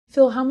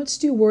Phil, how much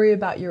do you worry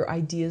about your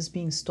ideas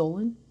being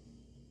stolen?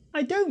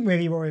 I don't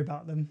really worry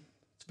about them,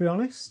 to be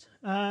honest.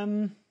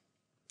 I'm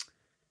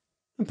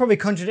probably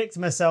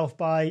contradicting myself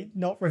by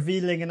not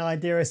revealing an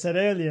idea I said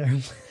earlier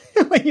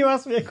when you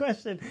asked me a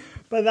question,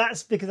 but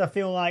that's because I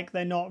feel like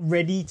they're not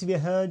ready to be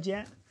heard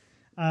yet.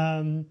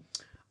 I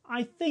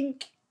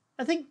think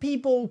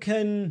people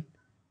can,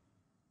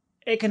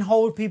 it can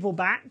hold people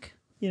back.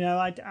 You know,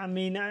 I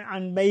mean,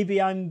 and maybe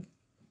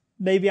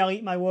I'll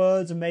eat my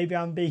words and maybe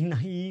I'm being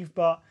naive,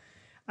 but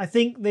I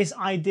think this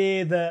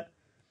idea that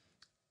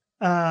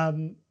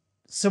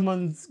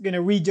someone's going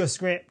to read your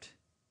script,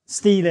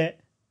 steal it,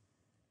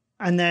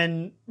 and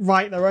then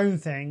write their own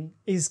thing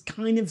is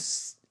kind of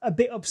a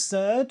bit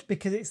absurd,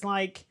 because it's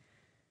like,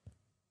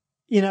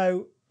 you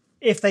know,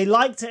 if they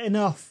liked it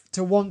enough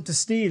to want to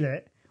steal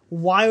it,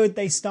 why would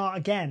they start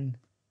again?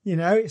 You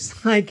know,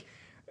 it's like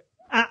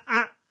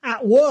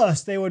at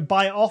worst they would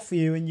buy it off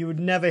you and you would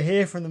never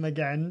hear from them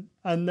again,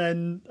 and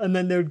then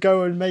they would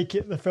go and make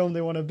it the film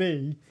they want to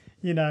be,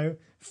 you know,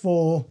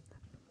 for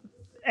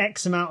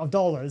X amount of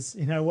dollars,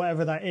 you know,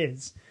 whatever that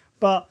is.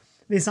 But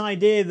this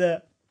idea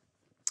that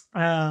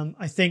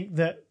I think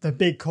that the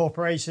big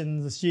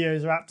corporations, the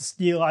studios, are apt to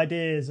steal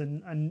ideas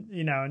and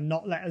you know, and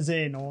not let us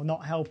in or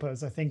not help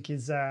us, I think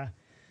is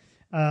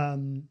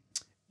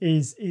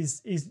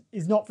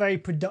not very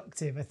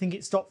productive. I think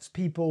it stops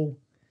people.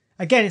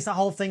 Again, it's the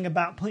whole thing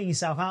about putting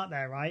yourself out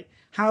there, right?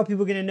 How are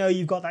people going to know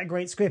you've got that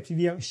great script if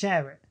you don't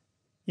share it?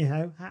 You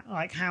know,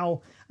 like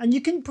how, and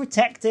you can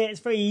protect it. It's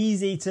very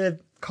easy to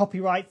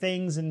copyright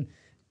things and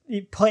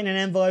you put it in an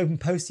envelope and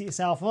post it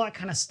yourself, all that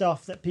kind of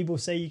stuff that people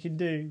say you can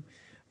do.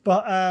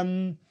 But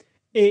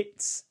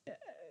it's,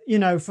 you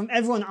know, from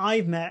everyone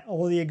I've met,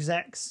 all the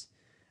execs,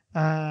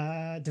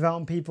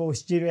 development people,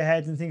 studio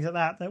heads and things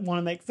like that want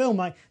to make film,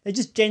 like, they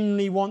just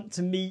genuinely want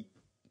to meet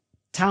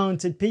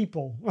talented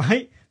people,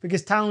 right?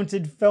 Because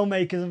talented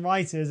filmmakers and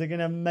writers are going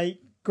to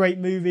make great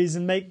movies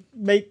and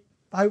make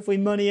hopefully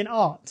money in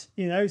art,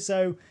 you know?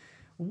 So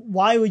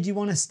why would you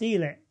want to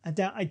steal it?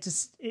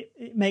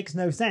 It makes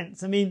no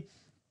sense. I mean,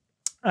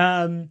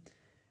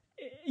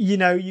 you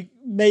know,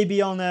 maybe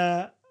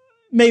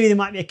there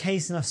might be a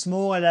case on a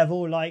smaller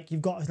level, like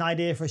you've got an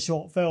idea for a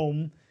short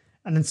film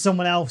and then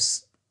someone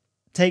else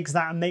takes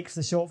that and makes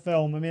the short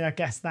film. I mean, I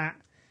guess that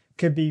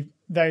could be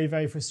very,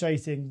 very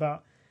frustrating,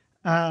 but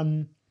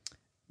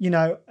you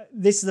know,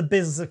 this is a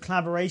business of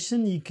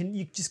collaboration. You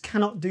just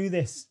cannot do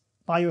this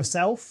by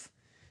yourself.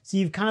 So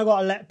you've kind of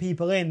got to let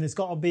people in. There's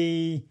got to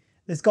be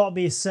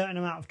a certain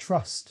amount of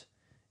trust,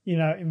 you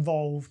know,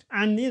 involved.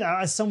 And, you know,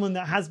 as someone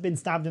that has been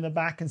stabbed in the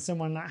back and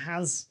someone that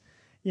has,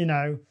 you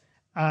know,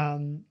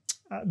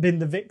 been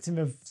the victim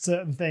of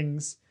certain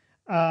things,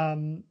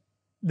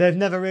 they've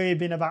never really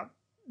been about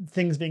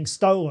things being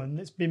stolen.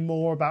 It's been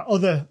more about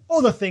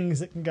other things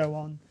that can go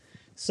on.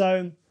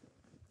 So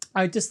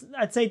I'd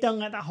say don't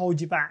let that hold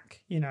you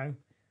back, you know.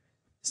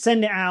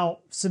 Send it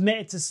out, submit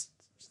it to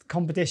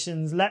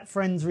competitions, let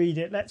friends read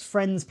it, let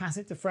friends pass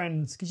it to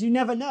friends, because you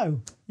never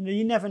know. You know,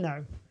 you never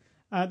know.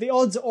 The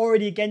odds are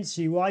already against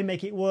you. Why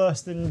make it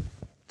worse than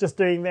just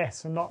doing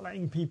this and not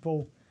letting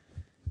people,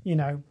 you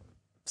know,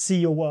 see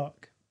your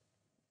work?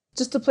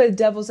 Just to play the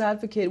devil's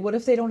advocate, what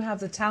if they don't have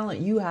the talent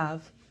you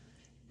have,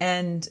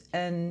 and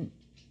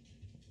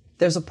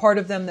there's a part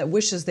of them that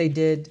wishes they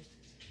did,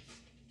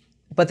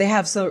 but they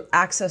have some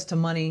access to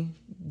money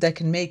that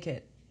can make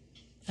it?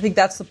 I think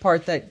that's the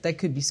part that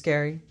could be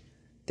scary.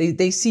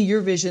 They see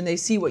your vision, they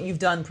see what you've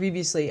done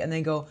previously, and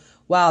they go,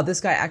 wow, this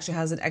guy actually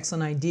has an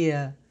excellent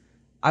idea.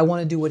 I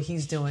want to do what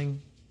he's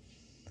doing.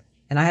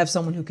 And I have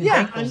someone who can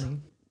bankroll me.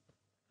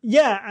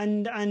 Yeah,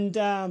 and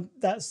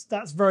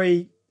that's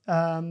very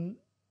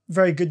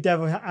very good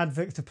devil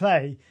advocate to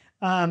play.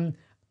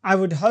 I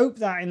would hope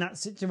that in that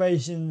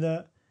situation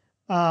that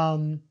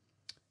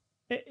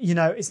you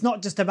know, it's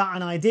not just about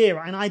an idea.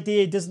 An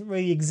idea doesn't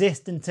really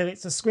exist until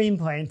it's a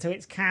screenplay, until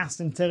it's cast,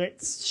 until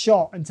it's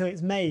shot, until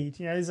it's made.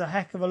 You know, there's a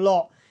heck of a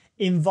lot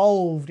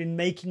involved in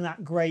making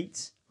that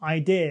great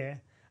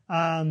idea.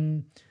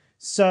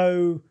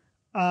 So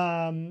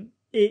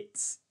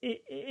it's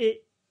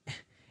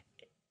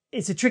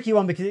a tricky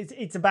one, because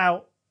it's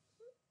about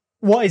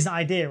what is the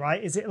idea,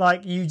 right? Is it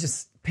like you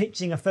just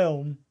pitching a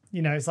film?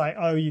 You know, it's like,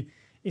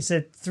 it's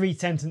a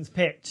 3-sentence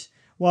pitch.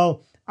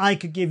 Well, I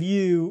could give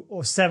you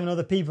or 7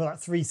 other people that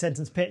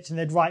 3-sentence pitch and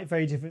they'd write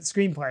very different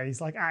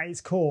screenplays. Like, at its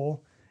core,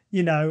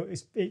 you know,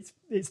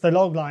 it's the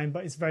log line,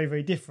 but it's very,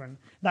 very different.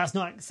 That's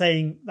not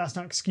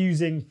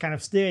excusing kind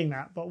of steering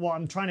that. But what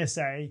I'm trying to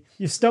say,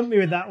 you stumped me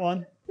with that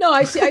one. No,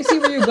 I see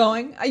where you're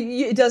going.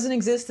 It doesn't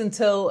exist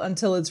until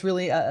it's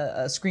really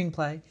a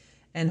screenplay,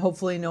 and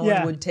hopefully no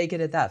one would take it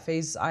at that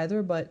phase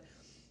either. But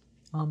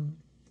I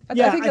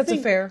think that's a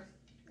fair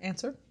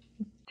answer.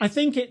 I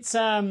think it's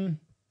I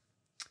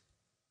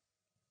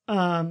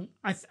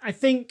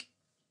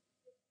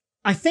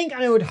think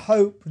I would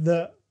hope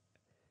that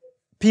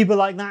people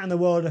like that in the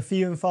world are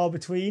few and far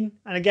between.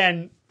 And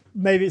again,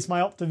 maybe it's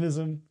my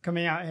optimism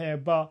coming out here,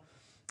 but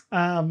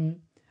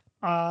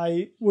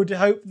I would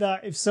hope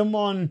that if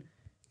someone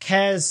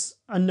cares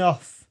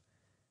enough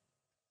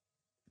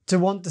to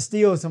want to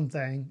steal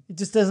something. It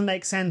just doesn't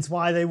make sense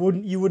why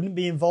you wouldn't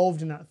be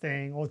involved in that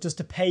thing, or just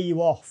to pay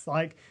you off.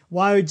 Like,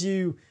 why would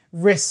you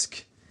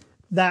risk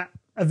that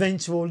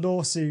eventual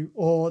lawsuit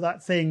or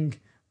that thing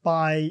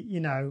by,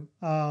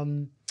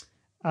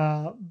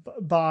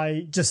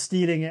 by just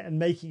stealing it and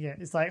making it?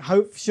 It's like,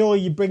 sure,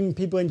 you bring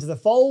people into the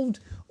fold,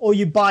 or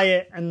you buy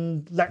it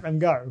and let them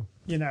go,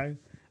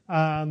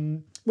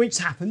 which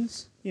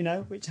happens,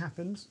 but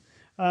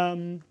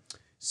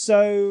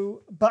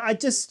I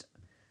just,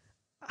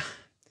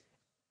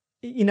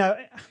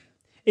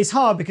 it's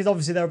hard because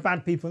obviously there are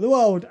bad people in the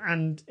world,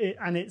 and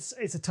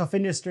it's a tough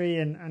industry,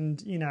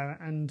 and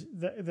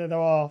there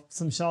are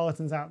some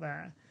charlatans out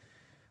there,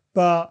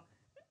 but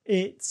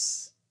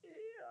it's,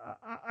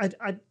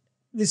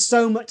 there's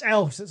so much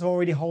else that's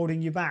already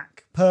holding you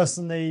back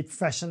personally,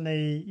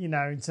 professionally, in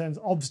terms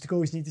of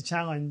obstacles you need to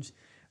challenge.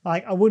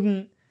 Like, I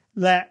wouldn't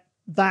let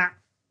that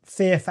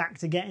fear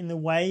factor get in the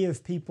way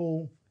of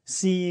people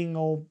seeing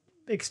or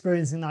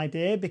experiencing an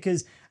idea,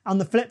 because on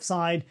the flip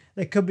side,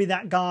 there could be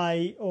that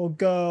guy or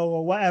girl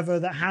or whatever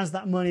that has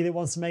that money that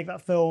wants to make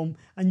that film,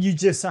 and you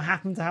just so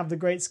happen to have the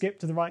great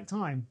script at the right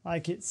time.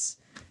 Like, it's,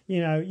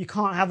 you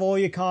can't have all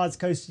your cards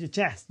close to your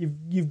chest.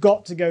 You've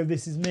got to go,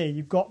 this is me.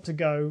 You've got to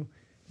go,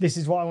 this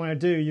is what I want to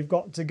do. You've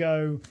got to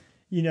go,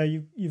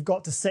 you've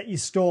got to set your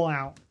stall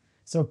out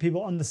so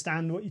people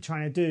understand what you're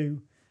trying to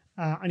do.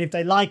 And if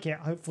they like it,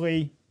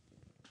 hopefully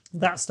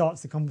that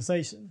starts the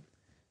conversation.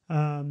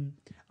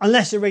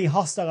 Unless you're really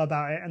hostile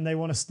about it and they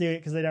want to steal it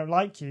because they don't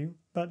like you,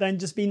 but then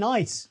just be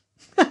nice.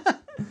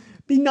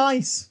 Be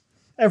nice,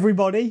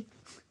 everybody.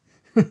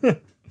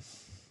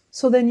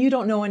 So then you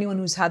don't know anyone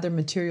who's had their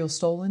material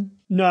stolen?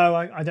 No,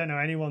 I don't know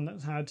anyone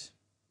that's had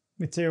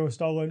material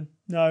stolen.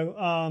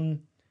 No.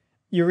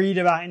 You read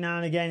about it now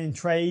and again in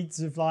trades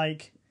of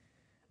like,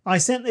 I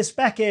sent this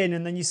spec in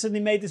and then you suddenly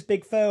made this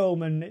big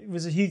film and it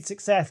was a huge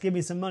success, give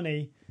me some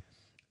money.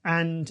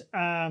 And,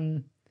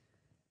 and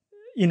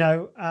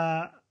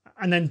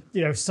then,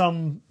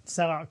 some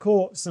sell out of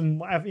court, some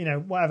whatever,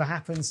 whatever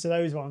happens to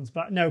those ones.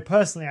 But no,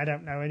 personally, I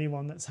don't know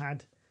anyone that's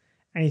had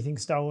anything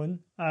stolen.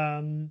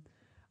 From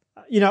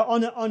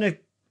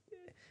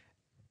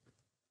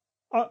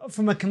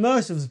a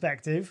commercial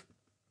perspective,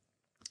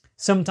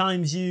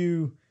 sometimes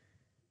you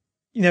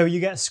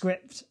get a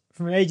script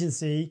from an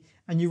agency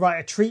and you write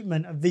a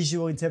treatment, a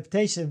visual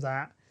interpretation of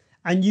that.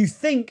 And you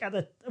think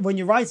when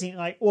you're writing it,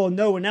 like, well,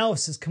 no one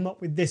else has come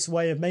up with this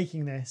way of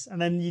making this. And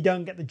then you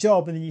don't get the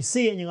job, and then you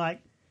see it and you're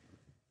like,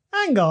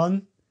 hang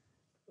on,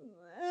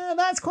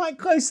 that's quite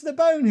close to the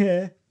bone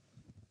here.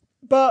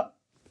 But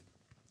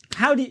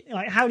how do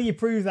you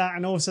prove that?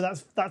 And also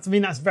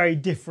that's very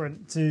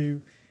different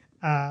to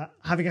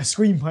having a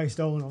screenplay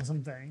stolen or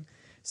something.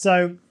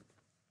 So,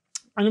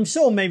 and I'm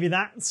sure maybe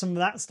some of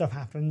that stuff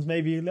happens.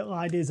 Maybe little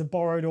ideas are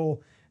borrowed, or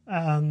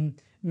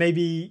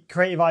maybe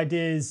creative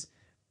ideas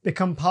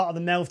become part of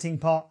the melting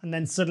pot, and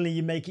then suddenly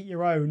you make it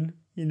your own,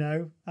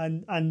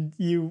 and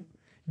you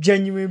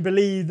genuinely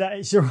believe that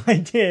it's your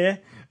idea.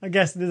 I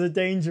guess there's a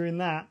danger in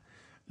that.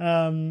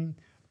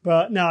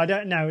 But no, I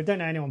don't know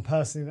anyone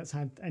personally that's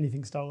had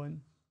anything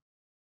stolen.